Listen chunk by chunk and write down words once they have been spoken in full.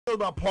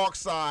about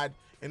Parkside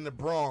in the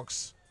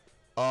Bronx,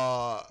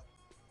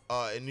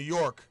 in New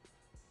York,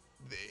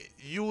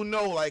 you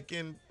know, like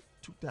in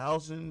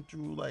 2000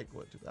 through like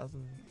what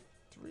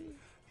 2003.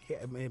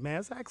 Yeah, man,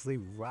 it's actually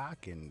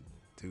rocking,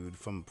 dude,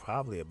 from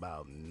probably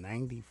about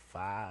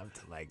 95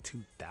 to like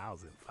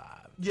 2005.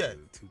 Yeah.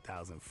 Dude,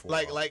 2004.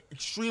 Like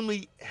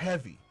extremely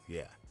heavy.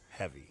 Yeah,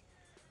 heavy.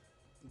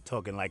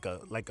 Talking like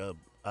a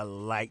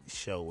light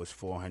show was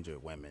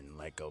 400 women,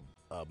 like a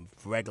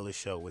regular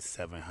show was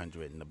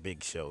 700, and the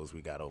big shows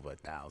we got over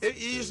 1,000. It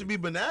used to be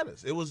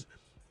bananas. There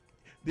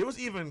was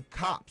even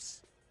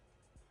cops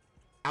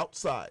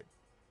outside,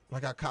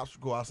 like how cops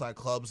would go outside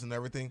clubs and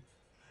everything.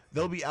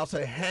 They'll be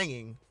outside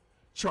hanging,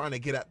 trying to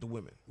get at the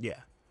women.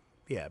 Yeah,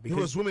 There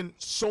because was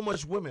so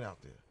much women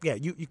out there.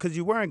 yeah, because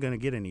you weren't gonna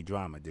get any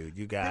drama, dude.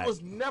 There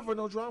was never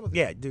no drama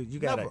there. Yeah, dude, you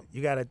got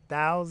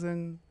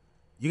 1,000,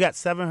 you got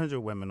 700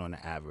 women on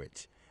the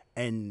average,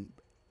 and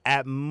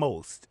at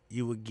most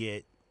you would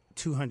get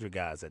 200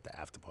 guys at the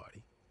after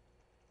party.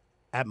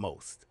 At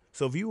most.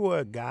 So if you were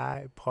a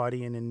guy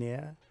partying in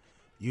there,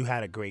 you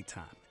had a great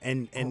time.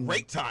 And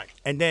Great time.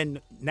 And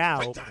then now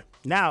Great time.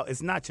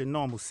 it's not your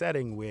normal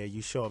setting where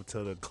you show up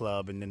to the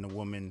club and then the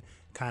woman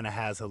kind of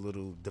has her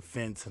little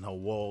defense and her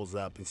walls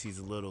up and she's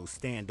a little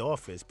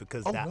standoffish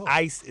because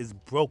ice is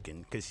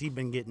broken because she's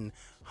been getting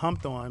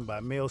humped on by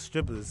male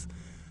strippers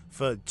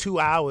for 2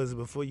 hours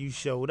before you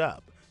showed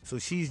up. So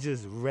she's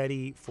just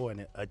ready for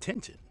an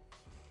attention.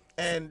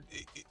 And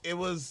it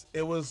was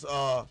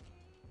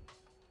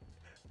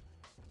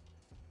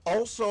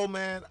also,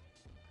 man,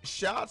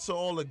 shout out to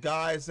all the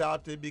guys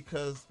out there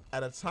because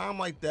at a time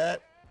like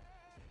that,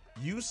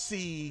 you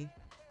see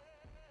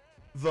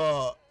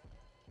the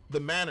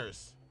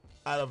manners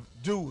out of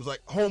dudes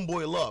like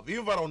homeboy love.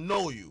 Even if I don't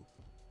know you,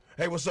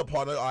 hey, what's up,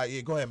 partner? All right,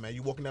 yeah, go ahead, man.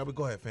 You walking out?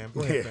 Go ahead, fam.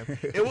 Go ahead, fam.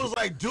 It was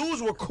like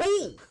dudes were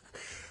cool.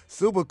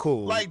 Super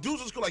cool. Like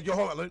dudes was cool. Like, yo,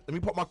 hold on, let me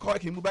put my car.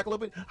 Can you move back a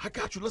little bit? I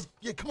got you.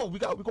 Come on. We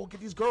gonna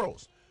get these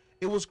girls.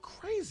 It was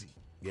crazy.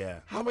 Yeah.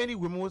 How many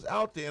women was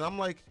out there? And I'm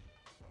like,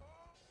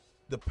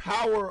 the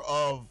power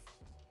of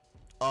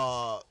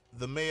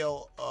the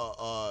male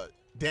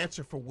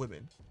dancer for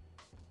women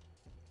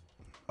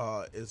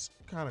is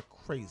kind of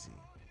crazy.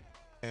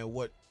 And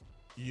what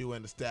you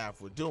and the staff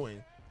were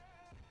doing,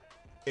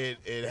 it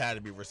had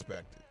to be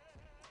respected.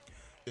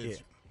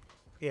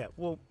 Yeah.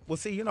 Well,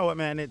 see, you know what,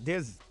 man?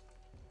 There's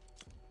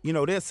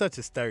such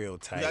a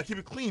stereotype. You gotta keep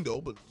it clean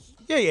though, but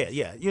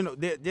Yeah. You know,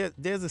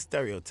 there's a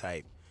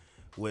stereotype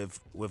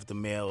with the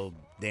male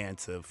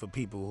dancer for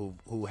people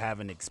who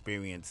haven't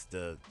experienced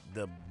the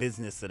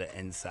business of the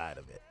inside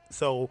of it.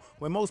 So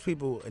when most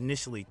people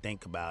initially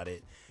think about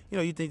it, you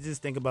know,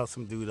 just think about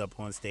some dude up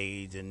on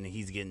stage and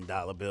he's getting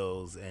dollar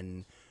bills,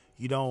 and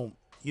you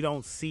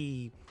don't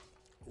see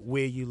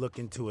where you look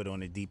into it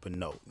on a deeper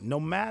note.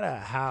 No matter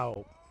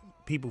how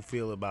people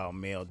feel about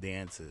male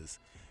dancers,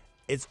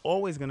 it's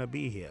always going to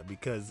be here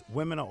because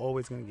women are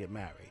always going to get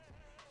married.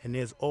 And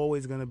there's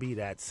always going to be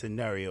that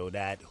scenario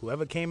that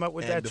whoever came up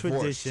with that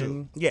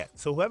tradition. Too. Yeah.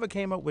 So whoever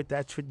came up with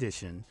that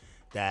tradition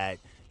that,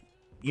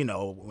 you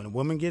know, when a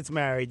woman gets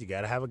married, you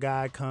got to have a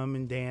guy come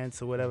and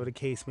dance or whatever the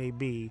case may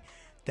be.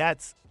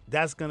 That's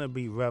going to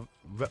be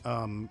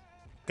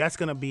that's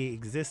going to be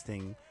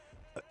existing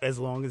as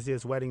long as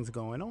there's weddings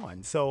going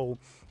on. So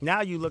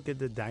now you look at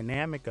the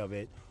dynamic of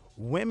it.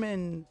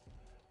 Women,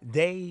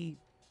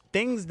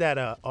 things that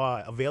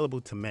are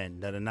available to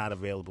men that are not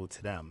available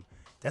to them,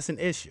 that's an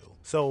issue.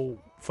 So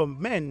for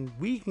men,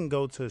 we can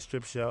go to a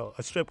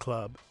strip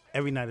club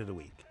every night of the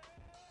week.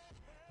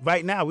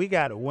 Right now, we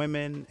got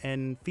women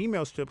and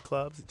female strip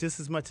clubs just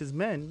as much as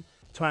men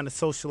trying to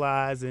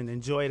socialize and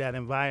enjoy that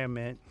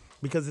environment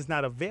because it's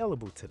not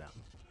available to them.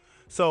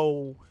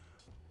 So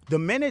the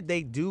minute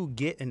they do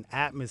get an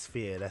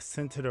atmosphere that's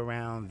centered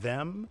around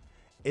them,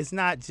 it's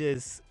not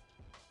just,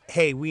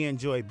 hey, we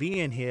enjoy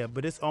being here,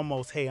 but it's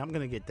almost, hey, I'm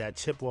going to get that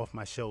chip off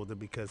my shoulder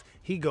because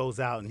he goes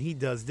out and he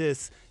does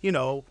this,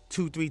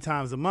 2-3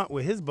 times a month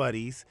with his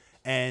buddies,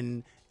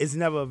 and it's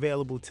never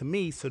available to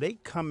me. So they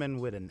come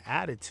in with an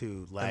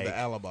attitude like, and the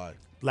alibi.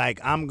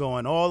 Like, I'm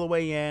going all the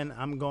way in,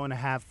 I'm going to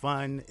have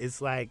fun.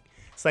 It's like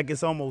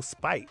it's almost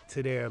spite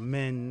to their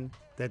men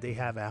that they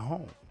have at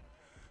home.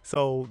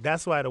 So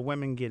that's why the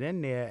women get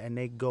in there and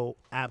they go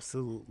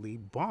absolutely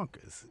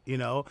bonkers. You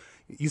know,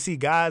 you see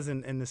guys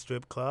in the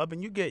strip club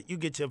and you get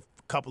your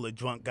couple of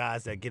drunk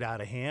guys that get out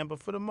of hand. But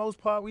for the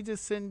most part, we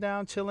just sitting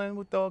down, chilling,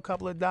 we throw a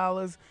couple of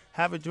dollars,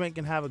 have a drink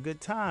and have a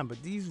good time.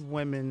 But these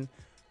women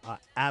are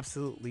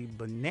absolutely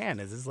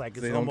bananas. It's like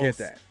it's they almost, don't get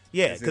that.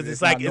 Yeah, because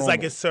it's like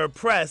it's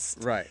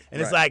suppressed, right? And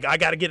it's like I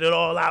got to get it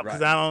all out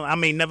because I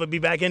may never be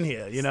back in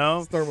here, you know.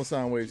 It's Thermal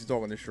Soundwaves. You're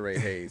talking to Sheree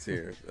Hayes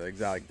here,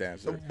 exotic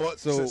dancer.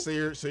 So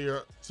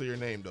your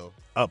name though?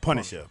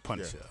 Punisher.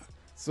 Yeah.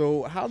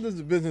 So how does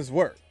the business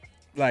work?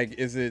 Like,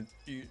 is it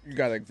you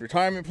got a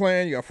retirement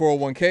plan? You got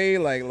 401k?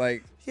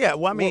 Like. Yeah,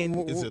 well, I mean,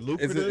 is it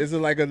lucrative? Is it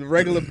like a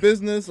regular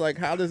business? Like,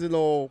 how does it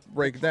all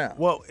break down?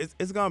 Well,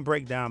 it's going to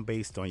break down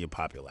based on your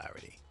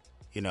popularity.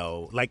 You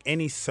know, like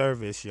any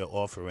service you're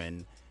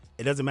offering,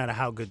 it doesn't matter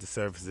how good the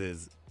service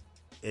is.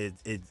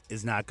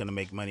 it's not gonna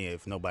make money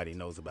if nobody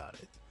knows about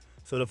it.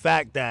 So the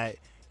fact that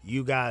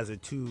you guys are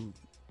two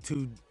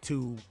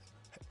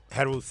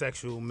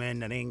heterosexual men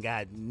that ain't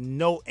got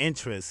no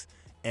interest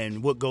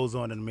in what goes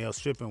on in the male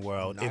stripping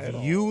world, Not at if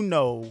all. you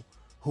know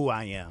who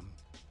I am,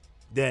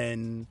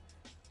 then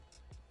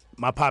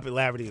my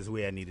popularity is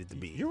where I needed to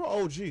be. You're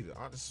an OG.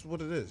 This is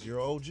what it is. You're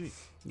an OG.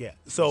 Yeah.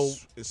 So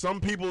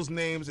Some people's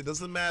names, it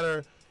doesn't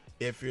matter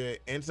if you're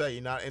into that,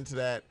 you're not into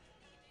that.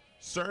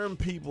 Certain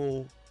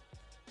people,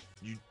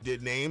 their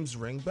names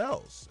ring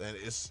bells, and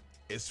it's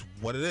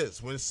what it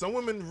is. When some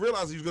women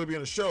realize he was going to be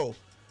on the show,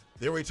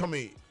 they already told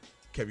me,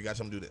 Kev, you got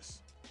to do this.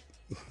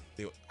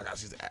 I got to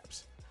see the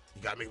abs.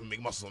 You got to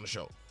make muscles on the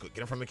show. Get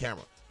in front of the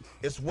camera.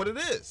 It's what it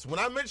is. When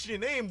I mentioned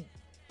your name,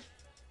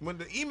 when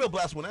the email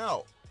blast went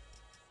out,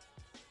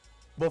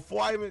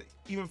 before I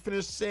even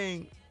finished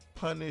saying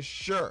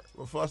Punisher,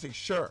 before I say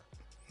sure,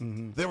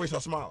 they already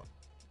start smiling.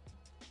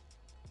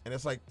 And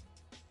it's like,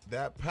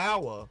 that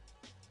power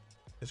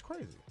is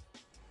crazy.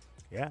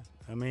 yeah,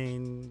 I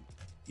mean,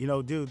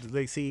 dude,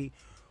 like, see,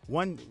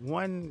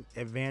 one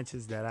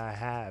advantage that I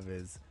have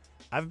is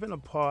I've been a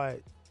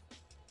part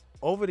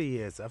over the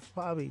years. I've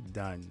probably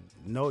done,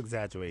 no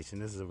exaggeration,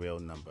 this is a real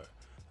number,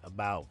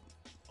 about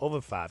over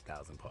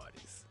 5,000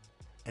 parties,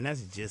 and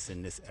that's just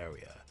in this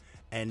area.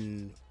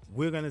 And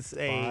we're gonna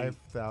say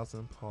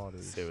 5,000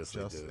 parties.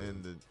 Seriously, just dude.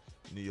 in the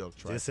New York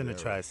tri-state just in the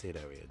area. tri-state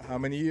area. Dude. How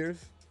many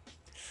years?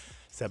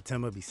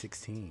 September be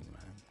 16,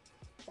 man.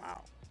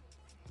 Wow.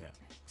 Yeah,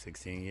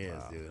 16 years,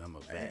 Wow. dude. I'm a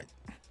vet.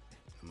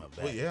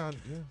 Well, yeah.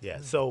 Yeah.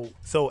 So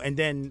and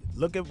then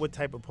look at what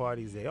type of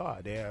parties they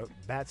are. They're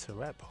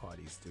bachelorette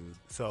parties, dude.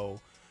 So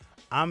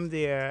I'm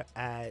there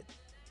at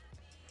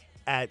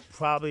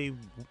probably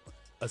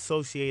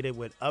associated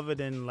with, other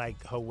than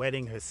like her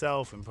wedding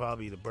herself and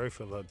probably the birth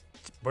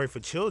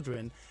of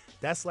children,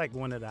 that's like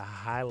one of the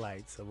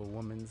highlights of a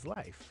woman's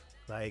life.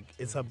 Like,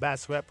 it's her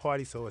bachelorette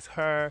party, so it's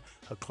her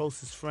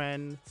closest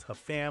friend, her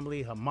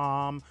family, her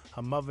mom,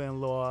 her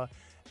mother-in-law,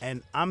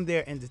 and I'm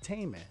their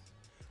entertainment.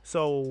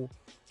 So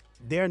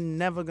they're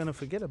never gonna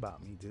forget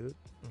about me, dude.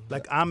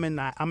 Like, I'm in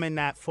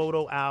that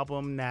photo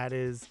album that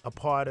is a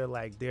part of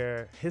like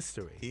their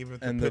history. Even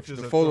if And the the pictures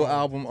are photo thrown.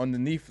 album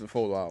underneath the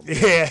photo album.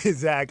 Yeah,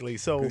 exactly.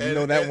 So You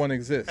know that one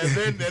exists.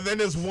 And then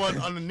there's one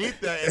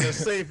underneath that in the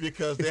safe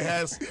because they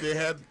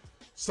had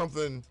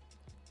something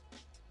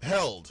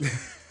held.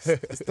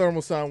 It's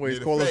Thermal Soundwaves. Yeah,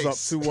 the Call us up,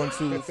 face.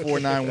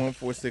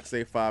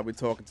 212-491-4685. We're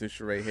talking to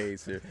Sheree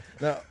Hayes here.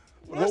 Now,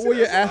 When I what see were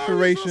your that, I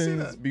always don't see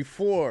aspirations that.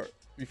 before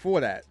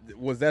that?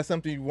 Was that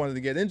something you wanted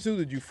to get into?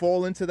 Did you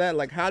fall into that?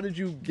 Like, how did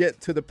you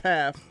get to the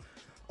path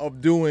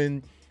of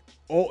doing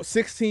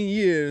 16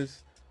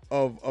 years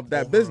of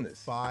that Over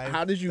business?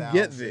 How did you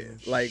get 5,000 there?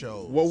 Like,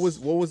 shows. what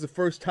was the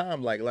first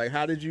time like? Like,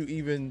 how did you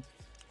even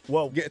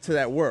get to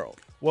that world?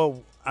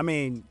 Well, I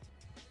mean,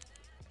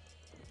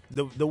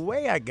 the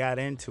way I got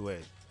into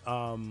it,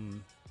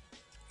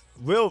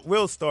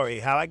 real story.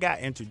 How I got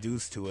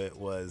introduced to it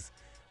was,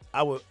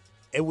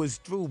 it was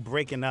through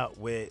breaking up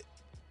with,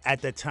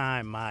 at the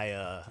time,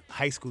 my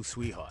high school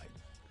sweetheart.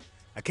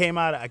 I came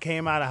out of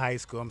high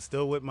school. I'm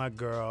still with my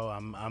girl.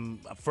 I'm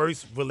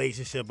first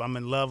relationship. I'm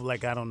in love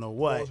like I don't know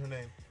what. What was her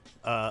name?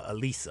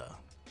 Elisa,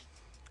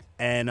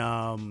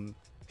 and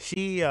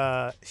she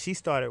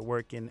started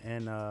working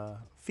in a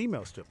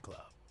female strip club.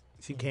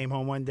 She came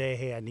home one day,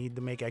 hey, I need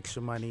to make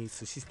extra money,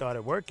 so she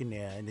started working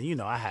there, and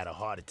then I had a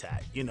heart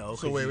attack, So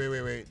 'cause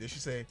wait. Did she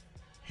say,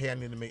 "Hey, I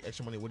need to make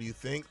extra money. What do you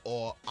think?"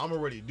 Or I'm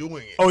already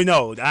doing it. Oh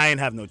no, I ain't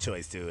have no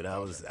choice, dude.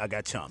 I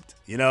got chumped,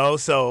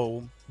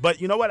 So, but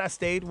you know what? I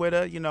stayed with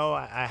her.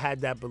 I had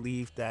that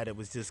belief that it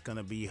was just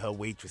gonna be her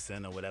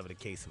waitressing or whatever the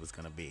case it was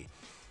gonna be,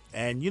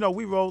 and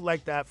we rolled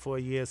like that for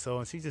a year or so.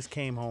 And she just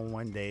came home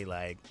one day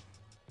like,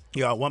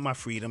 I want my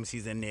freedom.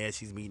 She's in there.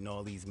 She's meeting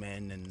all these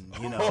men, and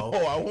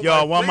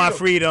I want my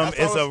freedom. That's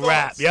how It's it a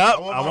wrap. starts. Yep,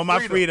 I I want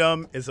my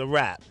freedom. It's a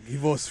wrap.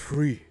 Give us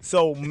free.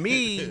 So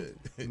me,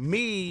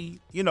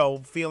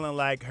 feeling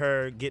like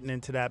her getting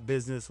into that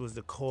business was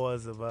the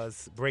cause of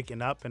us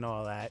breaking up and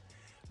all that.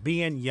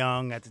 Being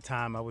young at the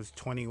time, I was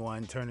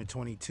 21, turning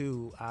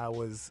 22. I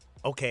was,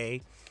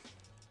 okay,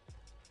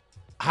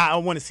 I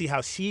want to see how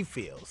she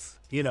feels,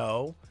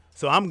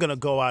 So I'm going to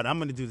go out. I'm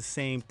going to do the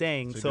same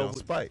thing. So on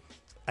spite.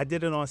 I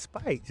did it on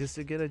spite just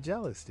to get her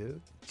jealous,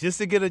 dude. Just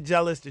to get her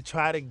jealous, to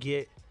try to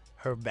get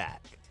her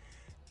back.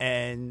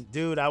 And,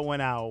 dude, I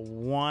went out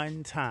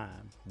one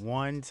time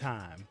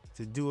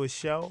to do a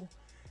show,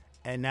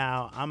 and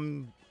now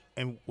I'm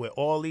with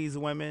all these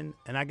women,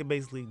 and I can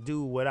basically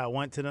do what I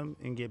want to them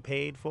and get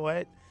paid for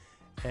it.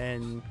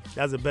 And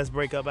that was the best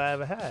breakup I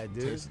ever had,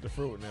 dude. Tasted the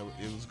fruit and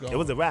it was gone. It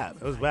was a wrap.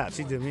 It was a wrap.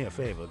 She did me a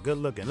favor. Good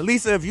looking.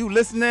 Elisa, if you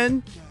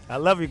listening, I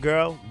love you,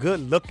 girl.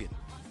 Good looking.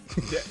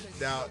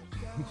 Now,